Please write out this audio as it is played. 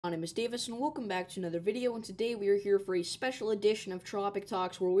My name is Davis and welcome back to another video, and today we are here for a special edition of Tropic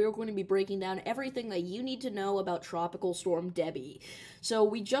Talks where we are going to be breaking down everything that you need to know about Tropical Storm Debby. So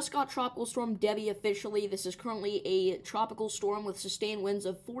we just got Tropical Storm Debby officially. This is currently a tropical storm with sustained winds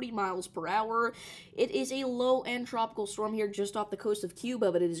of 40 miles per hour. It is a low-end tropical storm here just off the coast of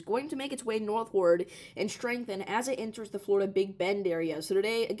Cuba, but it is going to make its way northward and strengthen as it enters the Florida Big Bend area. So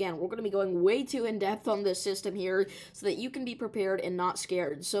today, again, we're going to be going way too in-depth on this system here so that you can be prepared and not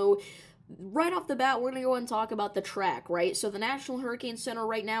scared. So right off the bat, we're going to go and talk about the track, right? So the National Hurricane Center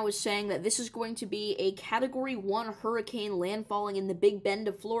right now is saying that this is going to be a Category 1 hurricane landfalling in the Big Bend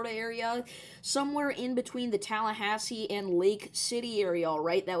of Florida area, somewhere in between the Tallahassee and Lake City area, all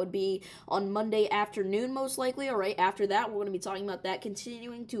right? That would be on Monday afternoon, most likely, all right? After that, we're going to be talking about that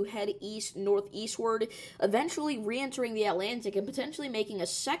continuing to head northeastward, eventually re-entering the Atlantic and potentially making a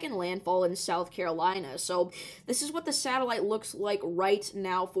second landfall in South Carolina. So this is what the satellite looks like right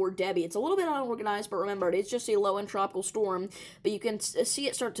now for Debby. It's a little bit unorganized, but remember, it's just a low-end tropical storm, but you can see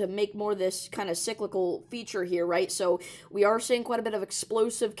it start to make more of this kind of cyclical feature here, right? So we are seeing quite a bit of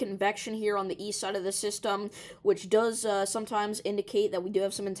explosive convection here on the east side of the system, which does sometimes indicate that we do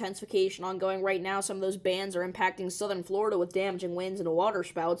have some intensification ongoing right now. Some of those bands are impacting southern Florida with damaging winds and water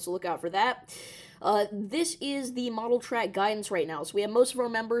spouts, so look out for that. This is the model track guidance right now. So we have most of our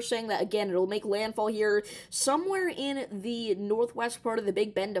members saying that, again, it'll make landfall here somewhere in the northwest part of the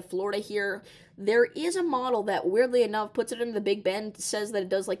Big Bend of Florida here. There is a model that, weirdly enough, puts it in the Big Bend, says that it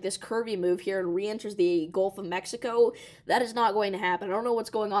does like this curvy move here and re-enters the Gulf of Mexico. That is not going to happen. I don't know what's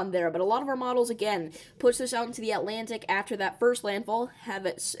going on there, but a lot of our models, again, push this out into the Atlantic after that first landfall.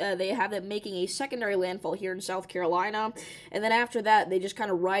 They have it making a secondary landfall here in South Carolina, and then after that, they just kind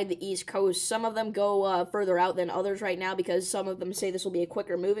of ride the East Coast. Some of them go further out than others right now because some of them say this will be a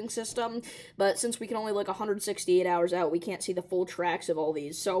quicker moving system, but since we can only look 168 hours out, we can't see the full tracks of all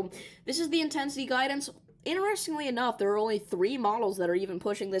these. So this is the intensity guidance. Interestingly enough, there are only 3 models that are even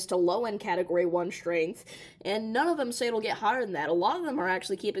pushing this to low-end Category 1 strength, and none of them say it'll get higher than that. A lot of them are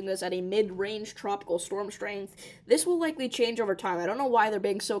actually keeping this at a mid-range tropical storm strength. This will likely change over time. I don't know why they're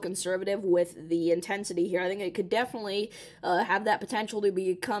being so conservative with the intensity here. I think it could definitely have that potential to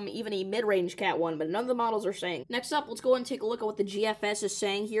become even a mid-range Cat 1, but none of the models are saying. Next up, let's go and take a look at what the GFS is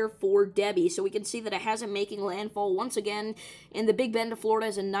saying here for Debby. So we can see that it has it making landfall once again in the Big Bend of Florida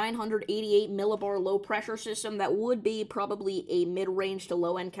as a 988 millibar low pressure system that would be probably a mid-range to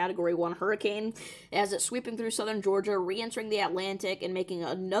low-end Category 1 hurricane, as it's sweeping through southern Georgia, re-entering the Atlantic, and making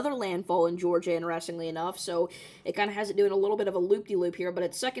another landfall in Georgia, interestingly enough. So it kind of has it doing a little bit of a loop-de-loop here, but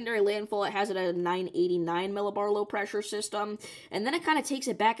its secondary landfall, it has it at a 989 millibar low-pressure system, and then it kind of takes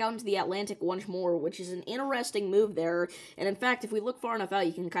it back out into the Atlantic once more, which is an interesting move there. And in fact, if we look far enough out,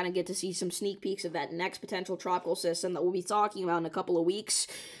 you can kind of get to see some sneak peeks of that next potential tropical system that we'll be talking about in a couple of weeks.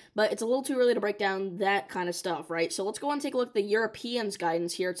 But it's a little too early to break down that kind of stuff, right? So let's go and take a look at the Europeans'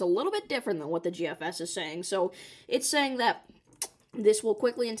 guidance here. It's a little bit different than what the GFS is saying. So it's saying that this will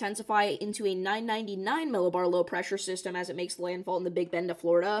quickly intensify into a 999 millibar low pressure system as it makes landfall in the Big Bend of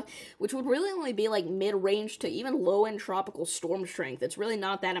Florida, which would really only be like mid-range to even low-end tropical storm strength. It's really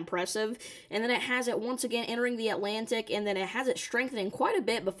not that impressive. And then it has it once again entering the Atlantic, and then it has it strengthening quite a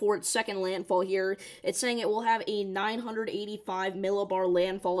bit before its second landfall here. It's saying it will have a 985 millibar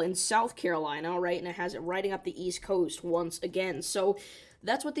landfall in South Carolina, right? And it has it riding up the East Coast once again. So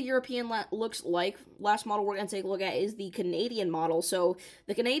that's what the European looks like. Last model we're going to take a look at is the Canadian model. So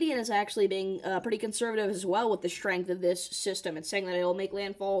the Canadian is actually being pretty conservative as well with the strength of this system. It's saying that it'll make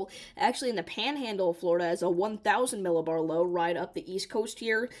landfall actually in the panhandle of Florida as a 1,000 millibar low ride up the East Coast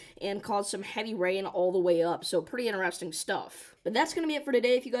here and cause some heavy rain all the way up. So pretty interesting stuff. But that's going to be it for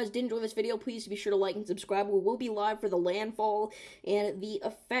today. If you guys did enjoy this video, please be sure to like and subscribe. We will be live for the landfall and the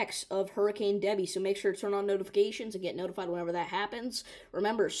effects of Hurricane Debby, so make sure to turn on notifications and get notified whenever that happens.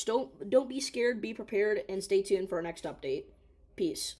 Remember, don't be scared, be prepared, and stay tuned for our next update. Peace.